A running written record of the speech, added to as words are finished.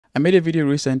I made a video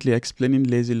recently explaining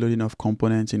lazy loading of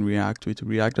components in React with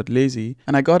React.Lazy,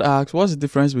 and I got asked what's the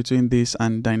difference between this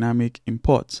and dynamic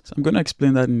imports. So I'm going to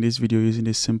explain that in this video using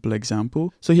this simple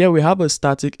example. So here we have a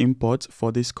static import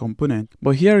for this component,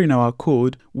 but here in our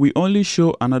code, we only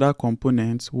show another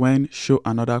component when show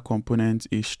another component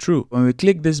is true. When we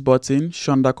click this button,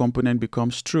 show another component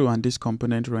becomes true and this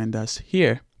component renders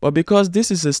here. But because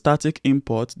this is a static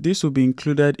import, this will be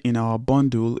included in our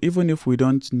bundle even if we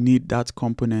don't need that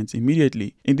component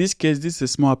immediately. In this case, this is a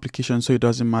small application, so it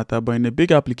doesn't matter. But in a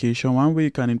big application, one way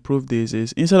you can improve this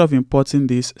is instead of importing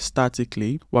this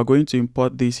statically, we're going to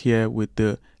import this here with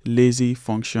the lazy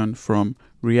function from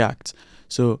React.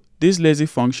 So this lazy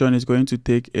function is going to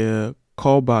take a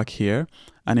callback here.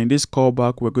 And in this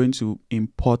callback, we're going to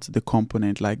import the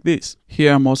component like this.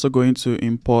 Here, I'm also going to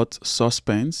import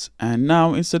suspense. And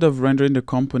now, instead of rendering the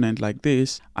component like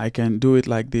this, I can do it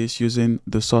like this using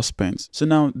the suspense. So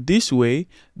now, this way,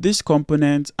 this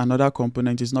component, another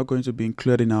component is not going to be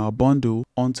included in our bundle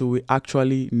until we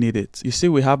actually need it. You see,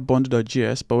 we have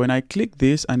bundle.js, but when I click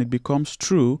this and it becomes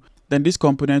true, then this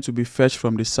component will be fetched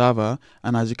from the server,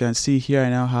 and as you can see here, I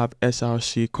now have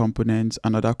src component,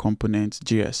 another component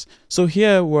JS. So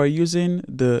here we're using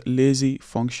the lazy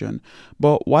function,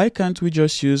 but why can't we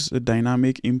just use the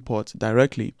dynamic import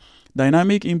directly?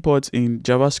 Dynamic imports in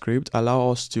JavaScript allow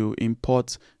us to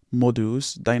import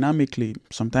modules dynamically,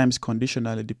 sometimes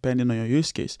conditionally, depending on your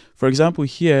use case. For example,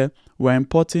 here we're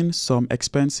importing some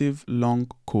expensive long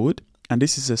code. And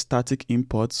this is a static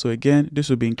import. So again, this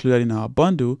will be included in our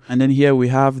bundle. And then here we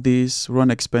have this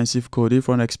run expensive code. If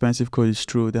run expensive code is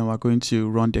true, then we're going to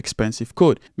run the expensive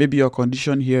code. Maybe your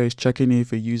condition here is checking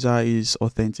if a user is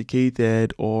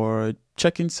authenticated or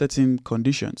checking certain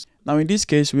conditions. Now in this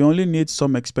case, we only need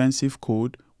some expensive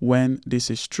code when this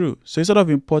is true. So instead of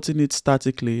importing it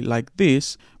statically like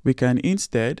this, we can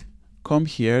instead come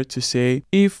here to say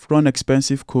if run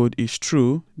expensive code is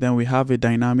true, then we have a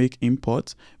dynamic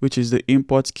import, which is the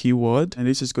import keyword, and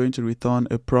this is going to return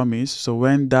a promise. So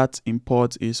when that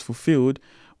import is fulfilled,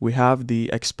 we have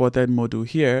the exported module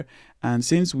here, and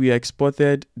since we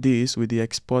exported this with the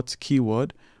export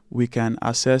keyword, we can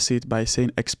access it by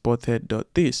saying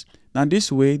exported.this. Now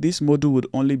this way, this module would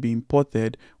only be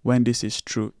imported when this is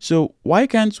true. So why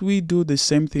can't we do the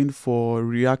same thing for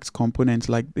React components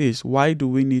like this? Why do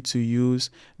we need to use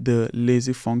the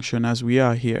lazy function as we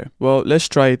are here? Well, let's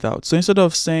try it out. So instead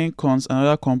of saying const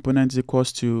another component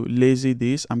equals to lazy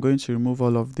this, I'm going to remove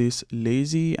all of this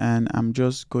lazy and I'm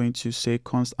just going to say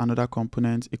const another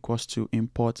component equals to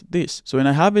import this. So when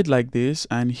I have it like this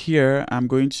and here I'm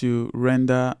going to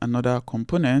render another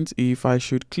component, if I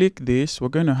should click this, we're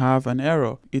going to have an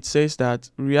error. It says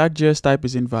that React.js type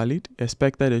is invalid,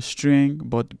 expected a string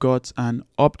but got an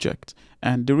object.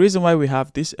 And the reason why we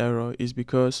have this error is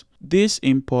because this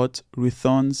import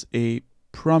returns a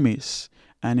promise,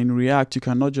 and in React you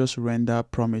cannot just render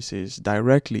promises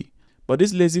directly. But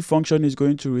this lazy function is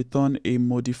going to return a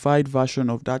modified version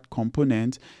of that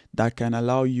component that can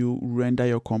allow you render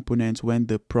your component when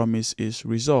the promise is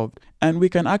resolved. And we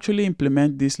can actually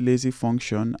implement this lazy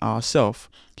function ourselves.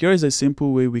 Here is a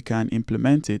simple way we can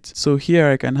implement it. So here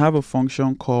I can have a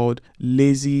function called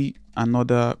lazy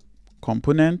another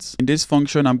component. In this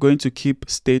function, I'm going to keep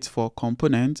state for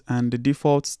component, and the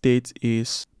default state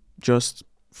is just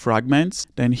fragments.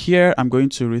 Then here I'm going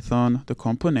to return the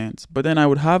component, but then I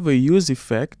would have a use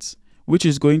effect which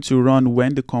is going to run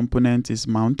when the component is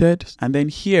mounted. And then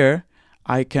here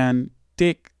I can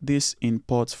take this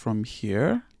import from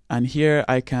here, and here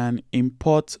I can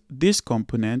import this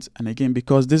component, and again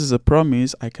because this is a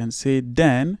promise, I can say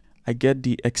then I get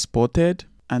the exported.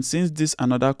 And since this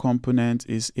another component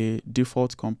is a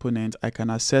default component, I can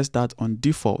access that on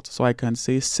default. So I can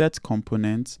say set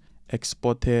component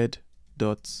exported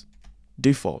dot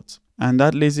default, and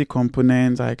that lazy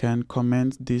component, I can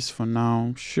comment this for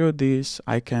now, show this,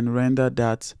 I can render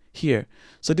that here.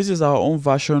 So this is our own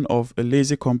version of a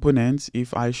lazy component.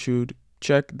 If I should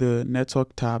check the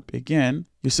network tab again,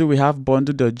 you see we have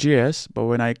bundle.js, but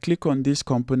when I click on this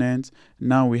component,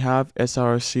 now we have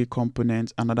src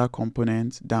component, another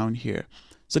component down here.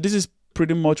 So this is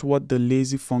pretty much what the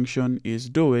lazy function is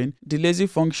doing. The lazy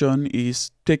function is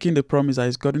taking the promise that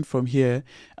is gotten from here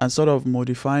and sort of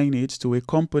modifying it to a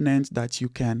component that you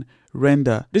can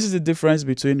render. This is the difference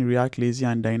between React.Lazy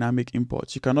and dynamic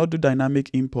imports. You cannot do dynamic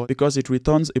import because it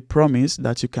returns a promise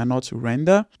that you cannot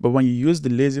render, but when you use the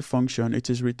lazy function, it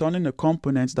is returning a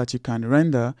component that you can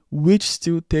render, which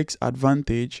still takes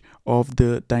advantage of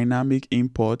the dynamic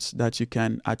imports that you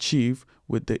can achieve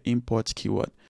with the import keyword.